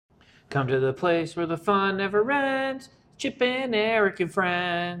Come to the place where the fun never ends. Chip and Eric and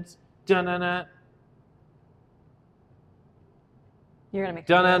friends. Dun-dun-dun. You're going to make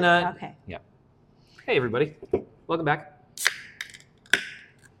Dun-dun-dun. Okay. Yeah. Hey, everybody. Welcome back.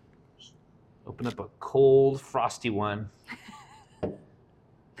 Open up a cold, frosty one.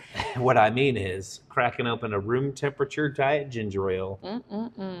 What I mean is cracking open a room temperature diet ginger ale.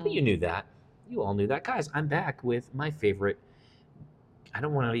 But you knew that. You all knew that. Guys, I'm back with my favorite, I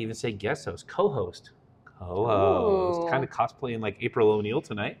don't want to even say guest host, co-host. Co-host. Ooh. Kind of cosplaying like April O'Neil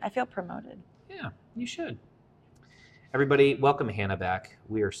tonight. I feel promoted. Yeah, you should. Everybody, welcome Hannah back.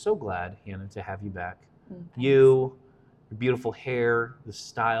 We are so glad, Hannah, to have you back. Your beautiful hair, the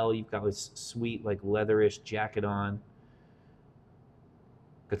style, you've got this sweet, like leatherish jacket on.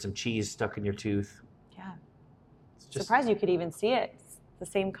 Got some cheese stuck in your tooth. Yeah. Just, surprised you could even see it. It's the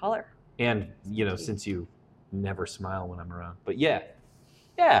same color. And, you know, since you never smile when I'm around. But yeah.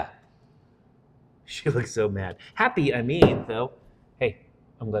 She looks so mad. Happy, I mean, though. Hey,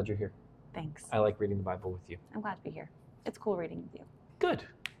 I'm glad you're here. Thanks. I like reading the Bible with you. I'm glad to be here. It's cool reading with you. Good.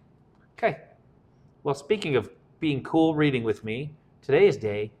 Okay. Well, speaking of being cool reading with me, today is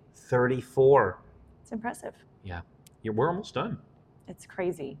day 34. It's impressive. Yeah. We're almost done. It's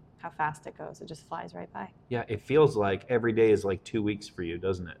crazy how fast it goes. It just flies right by. Yeah, it feels like every day is like 2 weeks for you,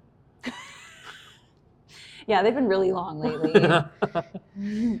 doesn't it? Yeah, they've been really long lately.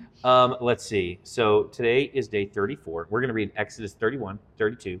 Let's see. So today is day 34. We're going to read Exodus 31,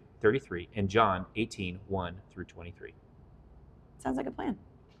 32, 33, and John 18, 1 through 23. Sounds like a plan.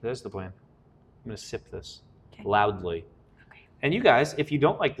 That's the plan. I'm going to sip this Okay. loudly. Okay. And you guys, if you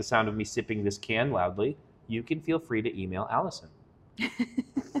don't like the sound of me sipping this can loudly, you can feel free to email Allison.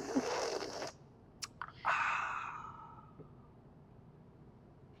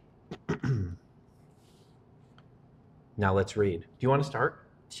 Now let's read. Do you want to start?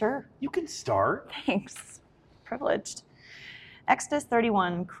 Sure. You can start. Thanks. Privileged. Exodus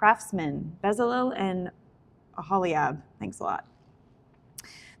 31, craftsmen, Bezalel and Aholiab. Thanks a lot.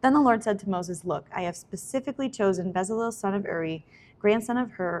 Then the Lord said to Moses, "Look, I have specifically chosen Bezalel, son of Uri, grandson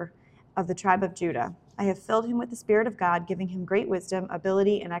of Hur, of the tribe of Judah. I have filled him with the Spirit of God, giving him great wisdom,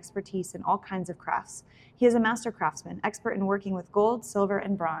 ability, and expertise in all kinds of crafts. He is a master craftsman, expert in working with gold, silver,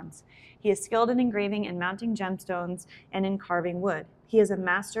 and bronze. He is skilled in engraving and mounting gemstones and in carving wood. He is a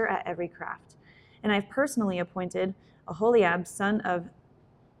master at every craft. And I have personally appointed Aholiab, son of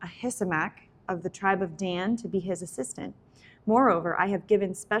Ahisamach, of the tribe of Dan, to be his assistant. Moreover, I have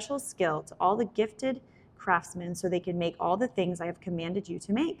given special skill to all the gifted craftsmen so they can make all the things I have commanded you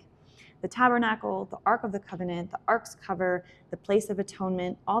to make: the tabernacle, the Ark of the Covenant, the Ark's cover, the place of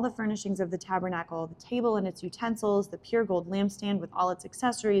atonement, all the furnishings of the tabernacle, the table and its utensils, the pure gold lampstand with all its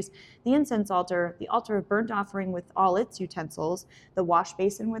accessories, the incense altar, the altar of burnt offering with all its utensils, the wash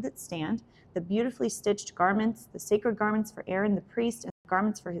basin with its stand, the beautifully stitched garments, the sacred garments for Aaron the priest, and the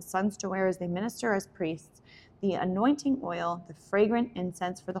garments for his sons to wear as they minister as priests, the anointing oil, the fragrant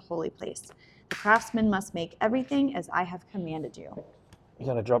incense for the holy place. The craftsman must make everything as I have commanded you." You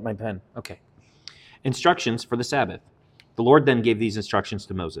gotta drop my pen. Okay. Instructions for the Sabbath. The Lord then gave these instructions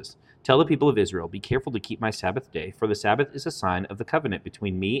to Moses. Tell the people of Israel, be careful to keep my Sabbath day, for the Sabbath is a sign of the covenant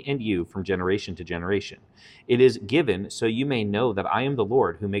between me and you from generation to generation. It is given so you may know that I am the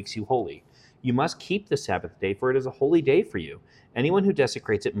Lord who makes you holy. You must keep the Sabbath day, for it is a holy day for you. Anyone who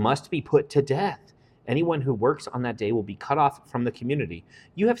desecrates it must be put to death. Anyone who works on that day will be cut off from the community.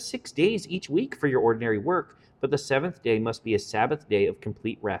 You have 6 days each week for your ordinary work, but the seventh day must be a Sabbath day of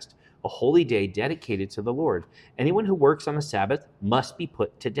complete rest, a holy day dedicated to the Lord. Anyone who works on the Sabbath must be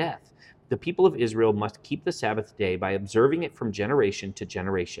put to death. The people of Israel must keep the Sabbath day by observing it from generation to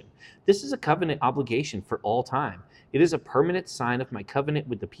generation. This is a covenant obligation for all time. It is a permanent sign of my covenant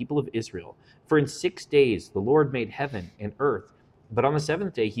with the people of Israel. For in 6 days the Lord made heaven and earth, but on the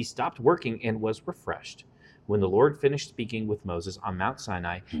seventh day he stopped working and was refreshed. When the Lord finished speaking with Moses on Mount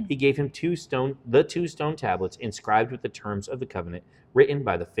Sinai, he gave him the two stone tablets inscribed with the terms of the covenant, written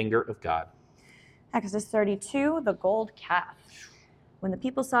by the finger of God. Exodus 32, the gold calf. When the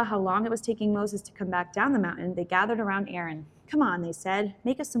people saw how long it was taking Moses to come back down the mountain, they gathered around Aaron. "Come on," they said,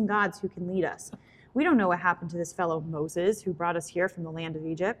 "make us some gods who can lead us. We don't know what happened to this fellow Moses who brought us here from the land of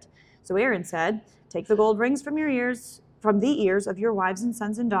Egypt." So Aaron said, "Take the gold rings from the ears of your wives and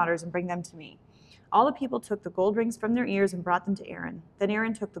sons and daughters and bring them to me." All the people took the gold rings from their ears and brought them to Aaron. Then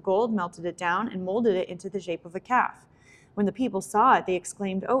Aaron took the gold, melted it down, and molded it into the shape of a calf. When the people saw it, they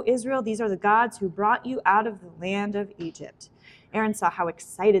exclaimed, "O Israel, these are the gods who brought you out of the land of Egypt." Aaron saw how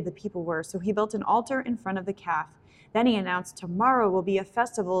excited the people were, so he built an altar in front of the calf. Then he announced, "Tomorrow will be a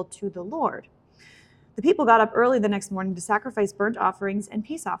festival to the Lord." The people got up early the next morning to sacrifice burnt offerings and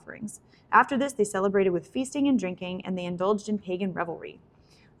peace offerings. After this, they celebrated with feasting and drinking, and they indulged in pagan revelry.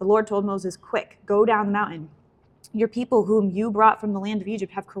 The Lord told Moses, "Quick, go down the mountain. Your people whom you brought from the land of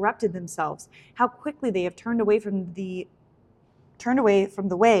Egypt have corrupted themselves. How quickly they have turned away from the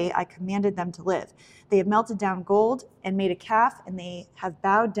way I commanded them to live. They have melted down gold and made a calf, and they have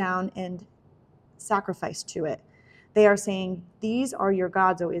bowed down and sacrificed to it. They are saying, 'These are your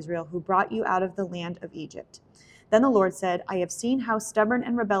gods, O Israel, who brought you out of the land of Egypt.' Then the Lord said, 'I have seen how stubborn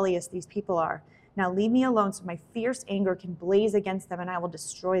and rebellious these people are. Now leave me alone so my fierce anger can blaze against them, and I will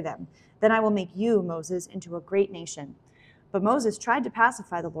destroy them. Then I will make you, Moses, into a great nation.' But Moses tried to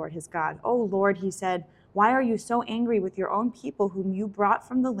pacify the Lord his God. 'O Lord,' he said, 'why are you so angry with your own people whom you brought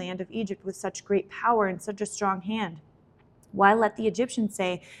from the land of Egypt with such great power and such a strong hand? Why let the Egyptians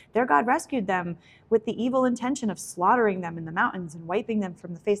say, their God rescued them with the evil intention of slaughtering them in the mountains and wiping them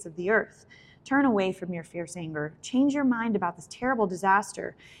from the face of the earth? Turn away from your fierce anger. Change your mind about this terrible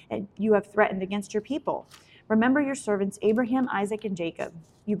disaster you have threatened against your people. Remember your servants Abraham, Isaac, and Jacob.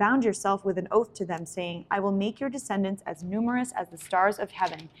 You bound yourself with an oath to them, saying, 'I will make your descendants as numerous as the stars of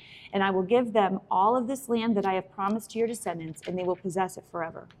heaven, and I will give them all of this land that I have promised to your descendants, and they will possess it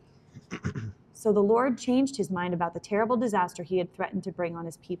forever.'" So the Lord changed his mind about the terrible disaster he had threatened to bring on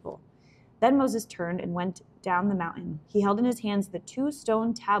his people. Then Moses turned and went down the mountain. He held in his hands the 2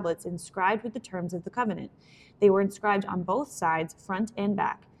 stone tablets inscribed with the terms of the covenant. They were inscribed on both sides, front and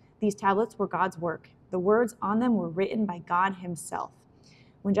back. These tablets were God's work. The words on them were written by God himself.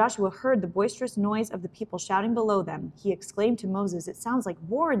 When Joshua heard the boisterous noise of the people shouting below them, he exclaimed to Moses, "It sounds like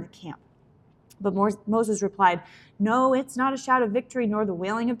war in the camp." But Moses replied, "No, it's not a shout of victory nor the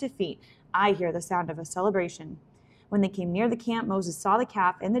wailing of defeat. I hear the sound of a celebration." When they came near the camp, Moses saw the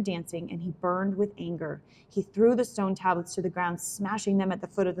calf and the dancing, and he burned with anger. He threw the stone tablets to the ground, smashing them at the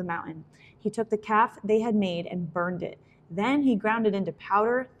foot of the mountain. He took the calf they had made and burned it. Then he ground it into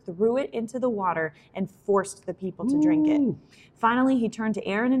powder, threw it into the water, and forced the people to drink it. Finally, he turned to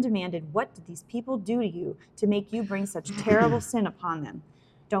Aaron and demanded, "What did these people do to you to make you bring such terrible sin upon them?"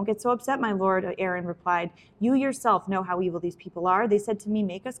 "Don't get so upset, my lord," Aaron replied. "You yourself know how evil these people are. They said to me,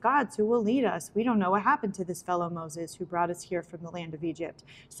 'Make us gods who will lead us.' We don't know what happened to this fellow Moses who brought us here from the land of Egypt.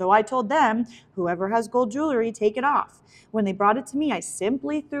 So I told them, 'Whoever has gold jewelry, take it off.' When they brought it to me, I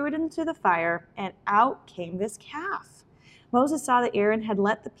simply threw it into the fire, and out came this calf." Moses saw that Aaron had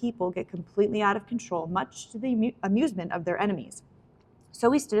let the people get completely out of control, much to the amusement of their enemies.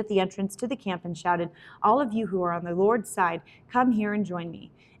 So he stood at the entrance to the camp and shouted, "All of you who are on the Lord's side, come here and join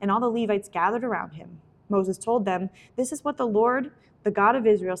me." And all the Levites gathered around him. Moses told them, "This is what the Lord, the God of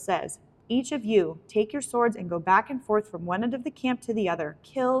Israel, says. Each of you take your swords and go back and forth from one end of the camp to the other.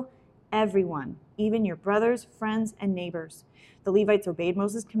 Kill everyone, even your brothers, friends, and neighbors." The Levites obeyed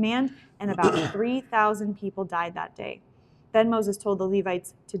Moses' command, and about 3,000 people died that day. Then Moses told the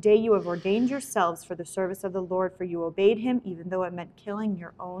Levites, "Today you have ordained yourselves for the service of the Lord, for you obeyed him, even though it meant killing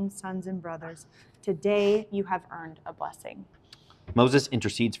your own sons and brothers. Today you have earned a blessing." Moses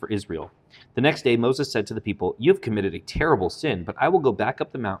intercedes for Israel. The next day Moses said to the people, "You have committed a terrible sin, but I will go back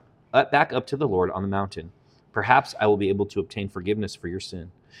up to the Lord on the mountain. Perhaps I will be able to obtain forgiveness for your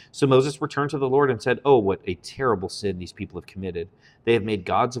sin." So Moses returned to the Lord and said, "Oh, what a terrible sin these people have committed. They have made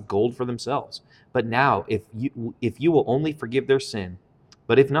gods of gold for themselves. But now, if you will only forgive their sin,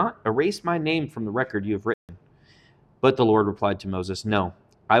 but if not, erase my name from the record you have written." But the Lord replied to Moses, "No,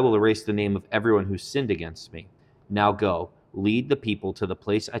 I will erase the name of everyone who sinned against me. Now go, lead the people to the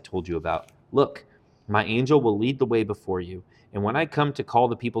place I told you about. Look, my angel will lead the way before you, and when I come to call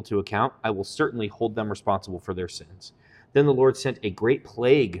the people to account, I will certainly hold them responsible for their sins." Then the Lord sent a great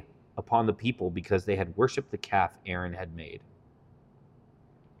plague upon the people because they had worshipped the calf Aaron had made.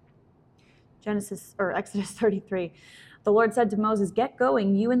 Exodus 33. The Lord said to Moses, "Get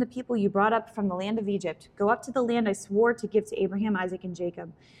going, you and the people you brought up from the land of Egypt. Go up to the land I swore to give to Abraham, Isaac, and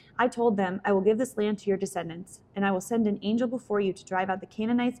Jacob. I told them, 'I will give this land to your descendants,' and I will send an angel before you to drive out the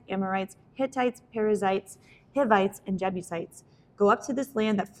Canaanites, Amorites, Hittites, Perizzites, Hivites, and Jebusites. Go up to this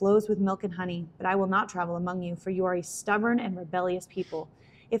land that flows with milk and honey, but I will not travel among you, for you are a stubborn and rebellious people.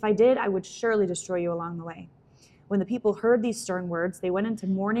 If I did, I would surely destroy you along the way." When the people heard these stern words, they went into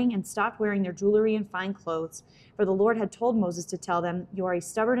mourning and stopped wearing their jewelry and fine clothes. For the Lord had told Moses to tell them, "You are a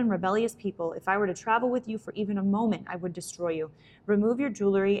stubborn and rebellious people. If I were to travel with you for even a moment, I would destroy you. Remove your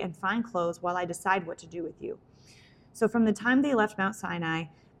jewelry and fine clothes while I decide what to do with you." So from the time they left Mount Sinai,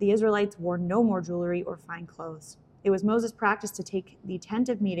 the Israelites wore no more jewelry or fine clothes. It was Moses' practice to take the tent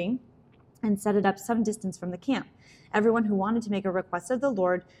of meeting and set it up some distance from the camp. Everyone who wanted to make a request of the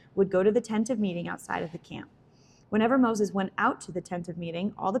Lord would go to the tent of meeting outside of the camp. Whenever Moses went out to the tent of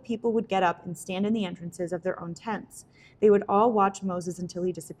meeting, all the people would get up and stand in the entrances of their own tents. They would all watch Moses until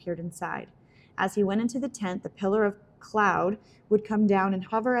he disappeared inside. As he went into the tent, the pillar of cloud would come down and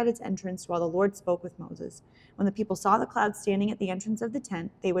hover at its entrance while the Lord spoke with Moses. When the people saw the cloud standing at the entrance of the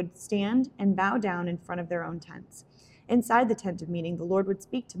tent, they would stand and bow down in front of their own tents. Inside the tent of meeting, the Lord would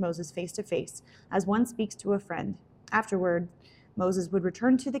speak to Moses face to face, as one speaks to a friend. Afterward, Moses would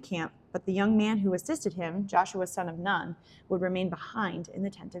return to the camp, but the young man who assisted him, Joshua son of Nun, would remain behind in the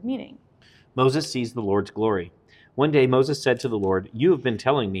tent of meeting. Moses sees the Lord's glory. One day Moses said to the Lord, "You have been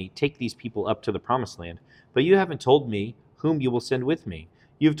telling me, 'Take these people up to the promised land,' but you haven't told me whom you will send with me.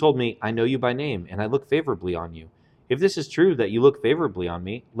 You have told me, 'I know you by name, and I look favorably on you.' If this is true that you look favorably on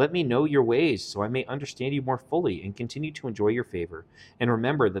me, let me know your ways so I may understand you more fully and continue to enjoy your favor. And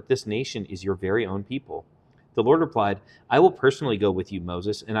remember that this nation is your very own people." The Lord replied, "I will personally go with you,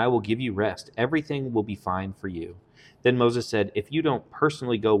 Moses, and I will give you rest. Everything will be fine for you." Then Moses said, "If you don't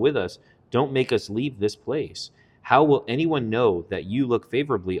personally go with us, don't make us leave this place. How will anyone know that you look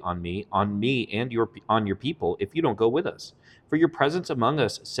favorably on me and on your people if you don't go with us? For your presence among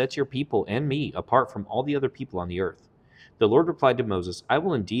us sets your people and me apart from all the other people on the earth." The Lord replied to Moses, "I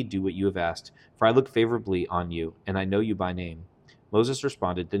will indeed do what you have asked, for I look favorably on you, and I know you by name." Moses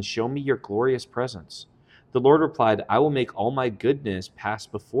responded, "Then show me your glorious presence." The Lord replied, "I will make all my goodness pass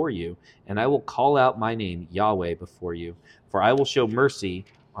before you, and I will call out my name, Yahweh, before you. For I will show mercy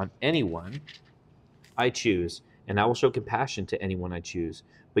on anyone I choose, and I will show compassion to anyone I choose.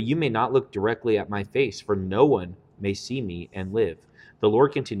 But you may not look directly at my face, for no one may see me and live." The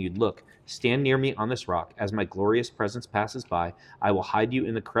Lord continued, "Look, stand near me on this rock. As my glorious presence passes by, I will hide you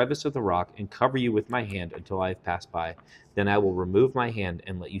in the crevice of the rock and cover you with my hand until I have passed by. Then I will remove my hand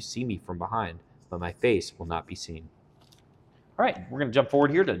and let you see me from behind, but my face will not be seen." All right, we're going to jump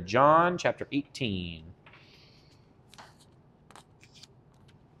forward here to John chapter 18.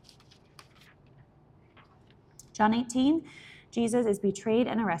 John 18, Jesus is betrayed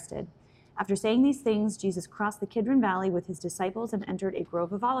and arrested. After saying these things, Jesus crossed the Kidron Valley with his disciples and entered a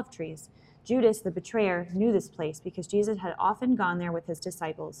grove of olive trees. Judas, the betrayer, knew this place because Jesus had often gone there with his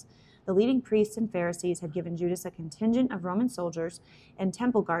disciples. The leading priests and Pharisees had given Judas a contingent of Roman soldiers and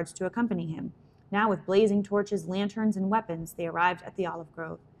temple guards to accompany him. Now, with blazing torches, lanterns, and weapons, they arrived at the olive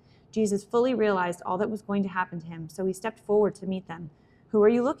grove. Jesus fully realized all that was going to happen to him, so he stepped forward to meet them. "Who are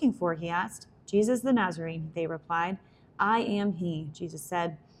you looking for?" he asked. "Jesus the Nazarene," they replied. "I am he," Jesus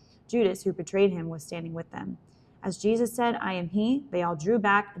said. Judas, who betrayed him, was standing with them. As Jesus said, "I am he," they all drew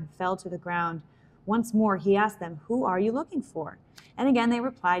back and fell to the ground. Once more he asked them, "Who are you looking for?" And again they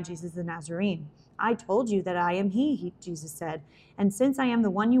replied, "Jesus the Nazarene." "I told you that I am he," Jesus said, "and since I am the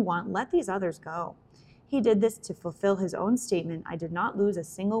one you want, let these others go." He did this to fulfill his own statement, "I did not lose a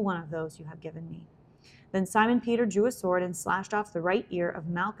single one of those you have given me." Then Simon Peter drew a sword and slashed off the right ear of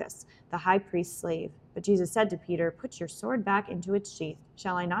Malchus, the high priest's slave. But Jesus said to Peter, "Put your sword back into its sheath.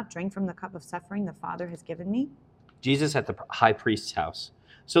 Shall I not drink from the cup of suffering the Father has given me?" Jesus at the high priest's house.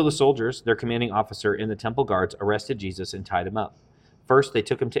 So the soldiers, their commanding officer, and the temple guards arrested Jesus and tied him up. First, they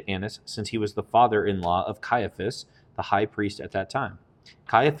took him to Annas, since he was the father-in-law of Caiaphas, the high priest at that time.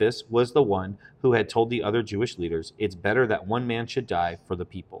 Caiaphas was the one who had told the other Jewish leaders, "It's better that one man should die for the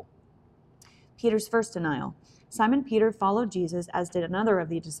people." Peter's first denial. Simon Peter followed Jesus, as did another of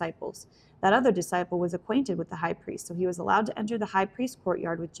the disciples. That other disciple was acquainted with the high priest, so he was allowed to enter the high priest's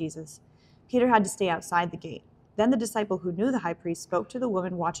courtyard with Jesus. Peter had to stay outside the gate. Then the disciple who knew the high priest spoke to the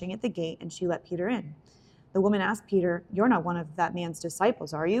woman watching at the gate, and she let Peter in. The woman asked Peter, "You're not one of that man's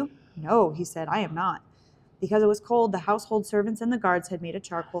disciples, are you?" "No," he said, "I am not." Because it was cold, the household servants and the guards had made a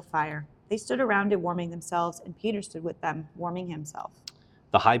charcoal fire. They stood around it warming themselves, and Peter stood with them, warming himself.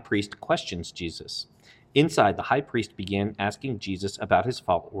 The high priest questions Jesus. Inside, the high priest began asking Jesus about his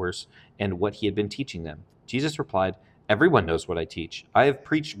followers and what he had been teaching them. Jesus replied, "Everyone knows what I teach. I have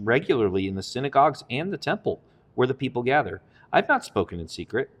preached regularly in the synagogues and the temple, where the people gather. I've not spoken in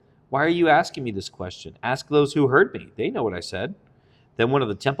secret. Why are you asking me this question? Ask those who heard me. They know what I said." Then one of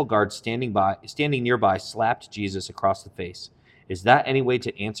the temple guards standing nearby slapped Jesus across the face. "Is that any way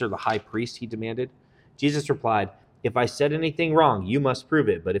to answer the high priest?" he demanded. Jesus replied, "If I said anything wrong, you must prove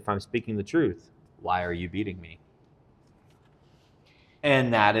it. But if I'm speaking the truth, why are you beating me?"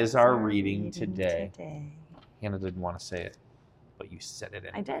 And that is our reading today. Hannah didn't want to say it, but you said it.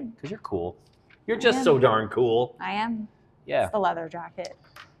 I did. Because you're cool. You're just so darn cool. I am. Yeah. It's the leather jacket.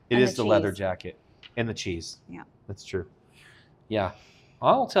 It And is the the leather cheese. jacket. And the cheese. Yeah. That's true. Yeah.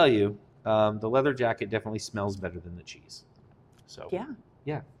 I'll tell you, the leather jacket definitely smells better than the cheese. So Yeah.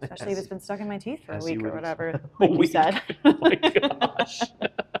 yeah. Especially if it's been stuck in my teeth for a as week you or would whatever, expect. like A you week. said. Oh my gosh.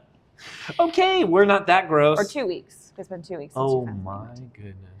 Okay, we're not that gross. Or 2 weeks. It's been 2 weeks since Oh you found my it.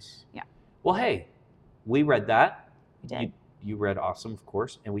 goodness. Yeah. Well, hey, we read that. We did. You read awesome, of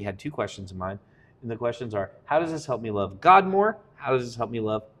course, and we had 2 questions in mind. And the questions are, how does this help me love God more? How does this help me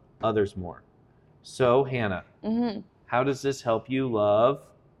love others more? So, Hannah, how does this help you love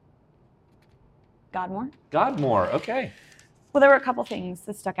God more? God more? Okay. Well, there were a couple things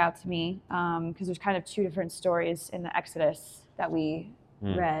that stuck out to me because there's kind of 2 different stories in the Exodus that we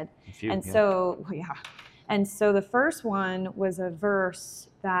read. So the first one was a verse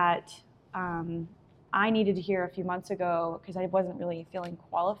that I needed to hear a few months ago because I wasn't really feeling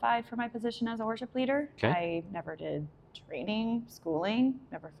qualified for my position as a worship leader. Okay. I never did training, schooling,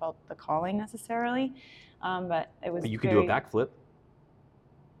 never felt the calling necessarily, but it was. But you could do a backflip.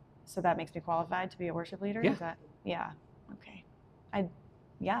 So that makes me qualified to be a worship leader? Yeah. Is that, yeah. Okay.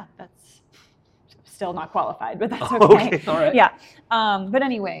 That's still not qualified, but that's okay. Okay, all right. Yeah. But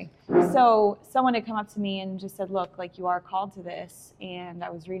anyway, so someone had come up to me and just said, look, like you are called to this. And I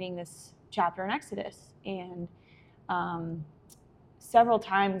was reading this chapter in Exodus. And several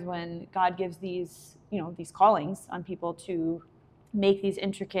times when God gives these callings on people to make these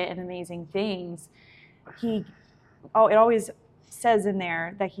intricate and amazing things, it always says in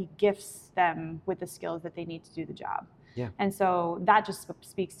there that he gifts them with the skills that they need to do the job. Yeah. And so that just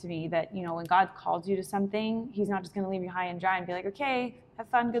speaks to me that, when God calls you to something, he's not just going to leave you high and dry and be like, okay, have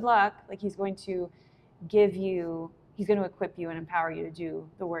fun, good luck. Like he's going to equip you and empower you to do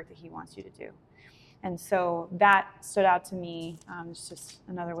the work that he wants you to do. And so that stood out to me. It's just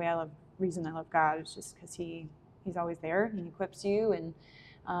another reason I love God. It's just because he's always there. He equips you and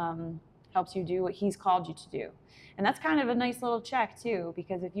helps you do what he's called you to do. And that's kind of a nice little check too,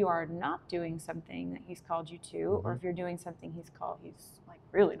 because if you are not doing something that he's called you to, or if you're doing something he's like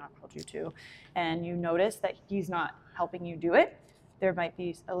really not called you to, and you notice that he's not helping you do it, there might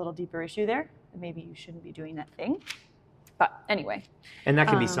be a little deeper issue there. Maybe you shouldn't be doing that thing. But anyway. And that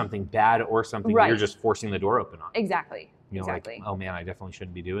can be something bad or something that you're just forcing the door open on. Exactly. Like, oh man, I definitely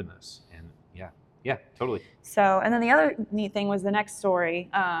shouldn't be doing this. And yeah, totally. So, and then the other neat thing was the next story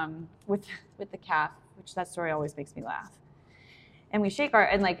with the calf, which that story always makes me laugh. And we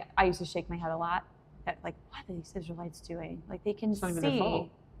I used to shake my head a lot at what are these Israelites doing? Like they can it's not even their fault.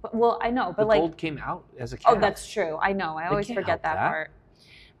 But, well, I know, but the gold came out as a calf. Oh, that's true. I know. I always forget that part.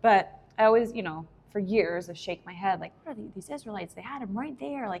 But I always, for years, I shake my head like, what are these Israelites? They had him right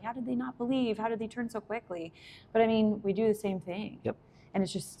there. Like, how did they not believe? How did they turn so quickly? But I mean, we do the same thing. Yep. And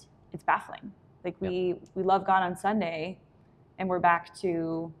it's baffling. Like we love God on Sunday, and we're back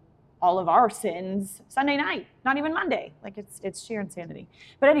to all of our sins Sunday night, not even Monday. Like it's sheer insanity.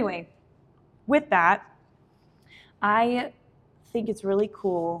 But anyway, with that, I think it's really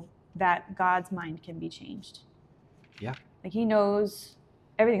cool that God's mind can be changed. Yeah. Like he knows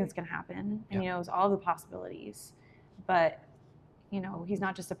everything that's going to happen, and he knows all the possibilities. But he's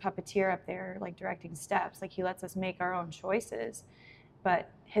not just a puppeteer up there like directing steps. Like he lets us make our own choices.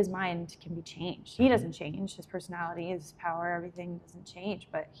 But his mind can be changed. He doesn't change. His personality, his power, everything doesn't change,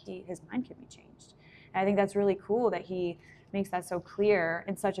 but his mind can be changed. And I think that's really cool that he makes that so clear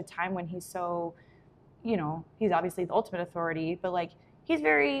in such a time when he's so, he's obviously the ultimate authority, but like he's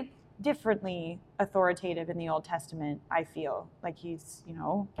very differently authoritative in the Old Testament, I feel. Like he's,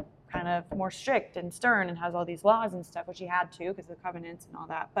 kind of more strict and stern and has all these laws and stuff, which he had to because of the covenants and all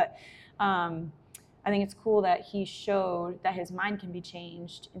that. But I think it's cool that he showed that his mind can be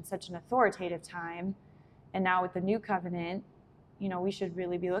changed in such an authoritative time. And now with the new covenant, we should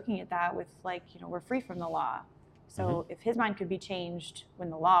really be looking at that with we're free from the law. So if his mind could be changed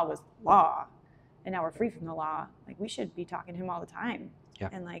when the law was law, and now we're free from the law, like we should be talking to him all the time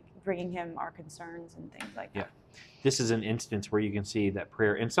and like bringing him our concerns and things like that. Yeah. This is an instance where you can see that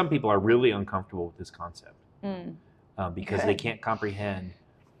prayer, and some people are really uncomfortable with this concept because they can't comprehend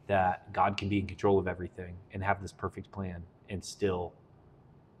that God can be in control of everything and have this perfect plan and still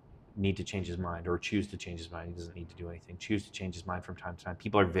need to change his mind or choose to change his mind. He doesn't need to do anything. Choose to change his mind from time to time.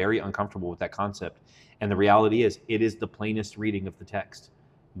 People are very uncomfortable with that concept. And the reality is, it is the plainest reading of the text.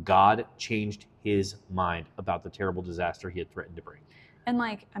 God changed his mind about the terrible disaster he had threatened to bring. And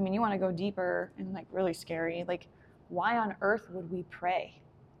you want to go deeper and really scary. Like, why on earth would we pray?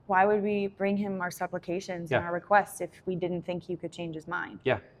 Why would we bring him our supplications and our requests if we didn't think he could change his mind?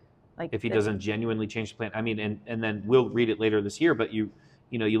 Yeah. If he doesn't genuinely change the plan. I mean, and then we'll read it later this year, but you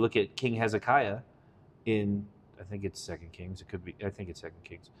look at King Hezekiah in, I think it's 2 Kings. I think it's 2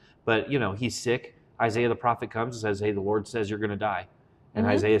 Kings. But, he's sick. Isaiah the prophet comes and says, hey, the Lord says you're going to die. And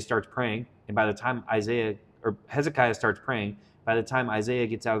Isaiah starts praying. And by the time Hezekiah starts praying, by the time Isaiah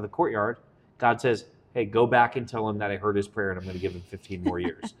gets out of the courtyard, God says, hey, go back and tell him that I heard his prayer and I'm going to give him 15 more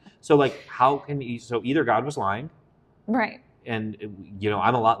years. So like, how can you, so either God was lying, Right. and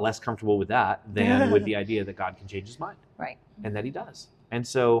I'm a lot less comfortable with that than with the idea that God can change his mind. Right. And that he does. And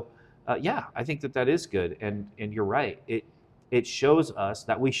so, I think that is good. And you're right. It shows us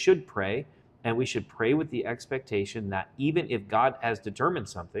that we should pray, and we should pray with the expectation that even if God has determined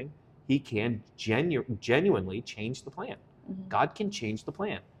something, he can genuinely change the plan. Mm-hmm. God can change the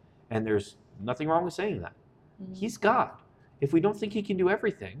plan. And there's nothing wrong with saying that. Mm-hmm. He's God. If we don't think he can do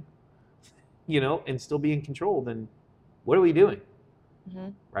everything, and still be in control, then what are we doing? Mm-hmm.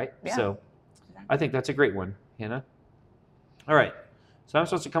 Right? Yeah. So I think that's a great one, Hannah. All right. So I'm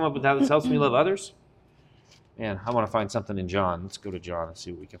supposed to come up with how this helps me love others. Man, I want to find something in John. Let's go to John and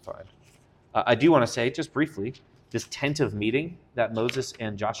see what we can find. I do want to say, just briefly, this tent of meeting that Moses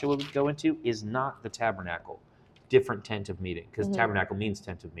and Joshua would go into is not the tabernacle. Different tent of meeting, because tabernacle means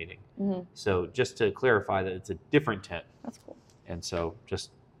tent of meeting. Mm-hmm. So just to clarify that it's a different tent. That's cool. And so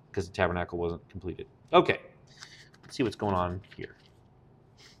just because the tabernacle wasn't completed. Okay. Let's see what's going on here.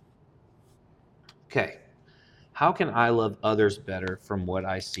 Okay. How can I love others better from what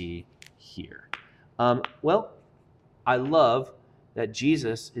I see here? Well, I love that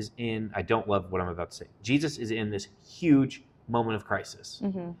Jesus is in, I don't love what I'm about to say. Jesus is in this huge moment of crisis.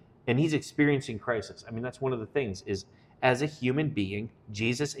 Mm-hmm. And he's experiencing crisis. I mean, that's one of the things is, as a human being,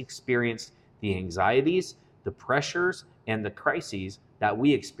 Jesus experienced the anxieties, the pressures, and the crises that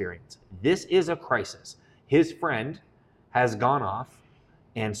we experience. This is a crisis. His friend has gone off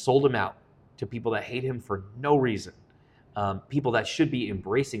and sold him out to people that hate him for no reason. People that should be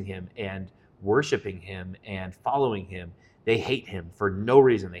embracing him and worshiping him and following him. They hate him for no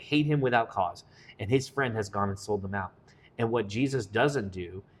reason. They hate him without cause. And his friend has gone and sold them out. And what Jesus doesn't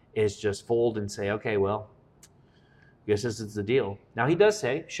do is just fold and say, okay, well, I guess this is the deal. Now he does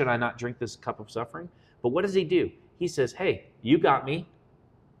say, should I not drink this cup of suffering? But what does he do? He says, hey, you got me.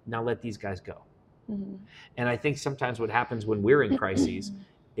 Now let these guys go. Mm-hmm. And I think sometimes what happens when we're in crises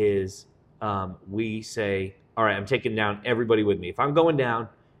is we say, all right, I'm taking down everybody with me. If I'm going down,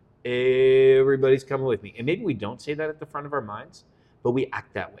 everybody's coming with me. And maybe we don't say that at the front of our minds, but we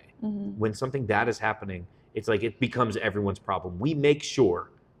act that way. Mm-hmm. When something bad is happening, it's like it becomes everyone's problem. We make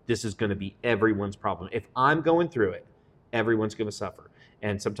sure this is going to be everyone's problem. If I'm going through it, everyone's going to suffer.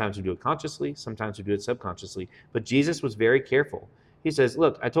 And sometimes we do it consciously, sometimes we do it subconsciously. But Jesus was very careful. He says,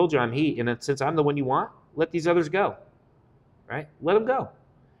 look, I told you I'm he, and since I'm the one you want, let these others go. Right? Let them go.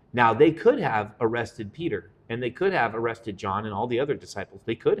 Now, they could have arrested Peter, and they could have arrested John and all the other disciples.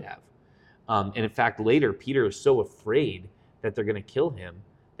 They could have. And in fact, later, Peter is so afraid that they're going to kill him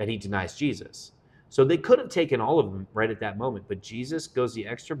that he denies Jesus. So they could have taken all of them right at that moment, but Jesus goes the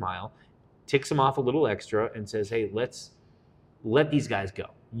extra mile, ticks them off a little extra, and says, hey, let's let these guys go.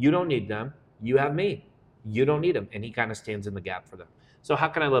 You don't need them. You have me. You don't need them. And he kind of stands in the gap for them. So how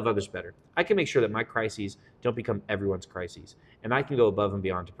can I love others better? I can make sure that my crises don't become everyone's crises. And I can go above and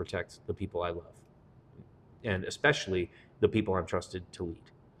beyond to protect the people I love. And especially the people I'm trusted to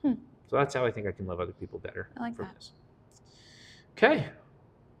lead. So that's how I think I can love other people better. I like that. This. Okay.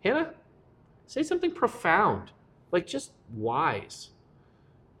 Hannah, say something profound, like just wise.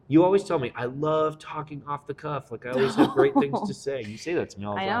 You always tell me, I love talking off the cuff. Like I always have great things to say. You say that to me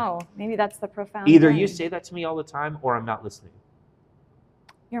all the time. I know. Maybe that's the profound Either thing. you say that to me all the time or I'm not listening.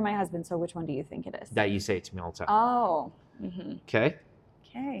 You're my husband, so which one do you think it is? That you say it to me all the time. Oh. Mm-hmm. Okay.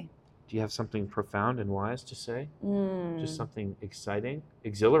 Okay. Do you have something profound and wise to say? Just something exciting,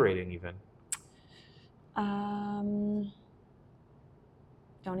 exhilarating even. Don't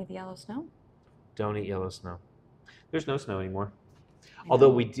eat the yellow snow. Don't eat yellow snow. There's no snow anymore.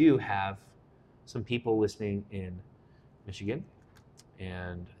 Although we do have some people listening in Michigan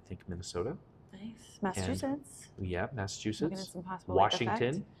and I think Minnesota. Nice. Massachusetts. Yeah, Looking at Massachusetts. some possible lake effect.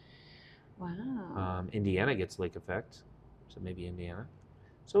 Washington. Wow. Indiana gets lake effect. So maybe Indiana.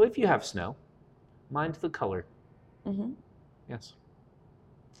 So if you have snow, mind the color. Mm-hmm. Yes.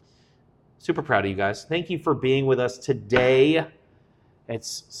 Super proud of you guys. Thank you for being with us today.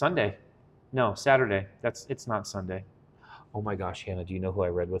 It's Sunday. No, Saturday. It's not Sunday. Oh my gosh, Hannah, do you know who I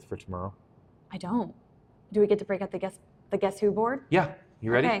read with for tomorrow? I don't. Do we get to break out the guess who board? Yeah.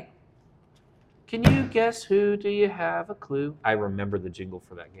 You ready? Okay. Can you guess who? Do you have a clue? I remember the jingle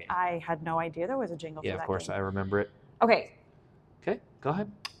for that game. I had no idea there was a jingle for that. Yeah, of course, game. I remember it. Okay. Okay, go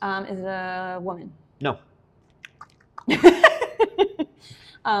ahead. Is it a woman? No. So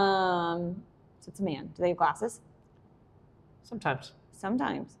it's a man. Do they have glasses? Sometimes.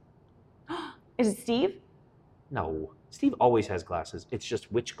 Sometimes. Is it Steve? No. Steve always has glasses. It's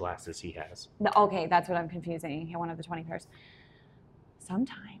just which glasses he has. Okay, that's what I'm confusing. He had one of the 20 pairs.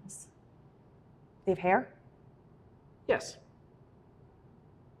 Sometimes. They have hair? Yes.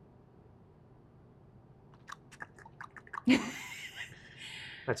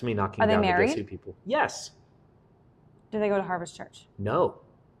 That's me knocking Are they down the married? Desi people. Yes. Do they go to Harvest Church? No.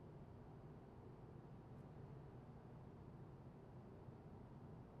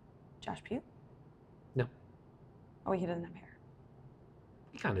 Josh Pugh? No. Oh, he doesn't have hair.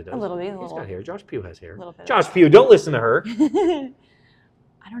 He kind of does. A little bit. He's got hair. Josh Pugh has hair. A little bit. Josh Pugh, don't listen to her.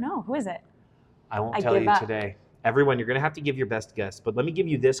 I don't know. Who is it? I won't I tell give you up. today. Everyone, you're going to have to give your best guess, but let me give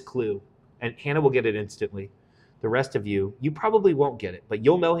you this clue, and Hannah will get it instantly. The rest of you, you probably won't get it, but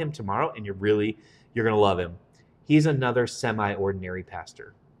you'll know him tomorrow, and you're going to love him. He's another semi-ordinary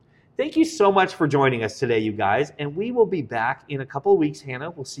pastor. Thank you so much for joining us today, you guys, and we will be back in a couple of weeks,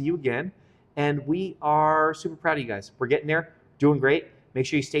 Hannah. We'll see you again, and we are super proud of you guys. We're getting there, doing great. Make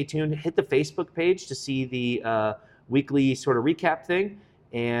sure you stay tuned. Hit the Facebook page to see the weekly sort of recap thing.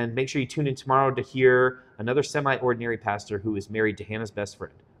 And make sure you tune in tomorrow to hear another semi-ordinary pastor who is married to Hannah's best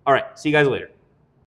friend. All right, see you guys later.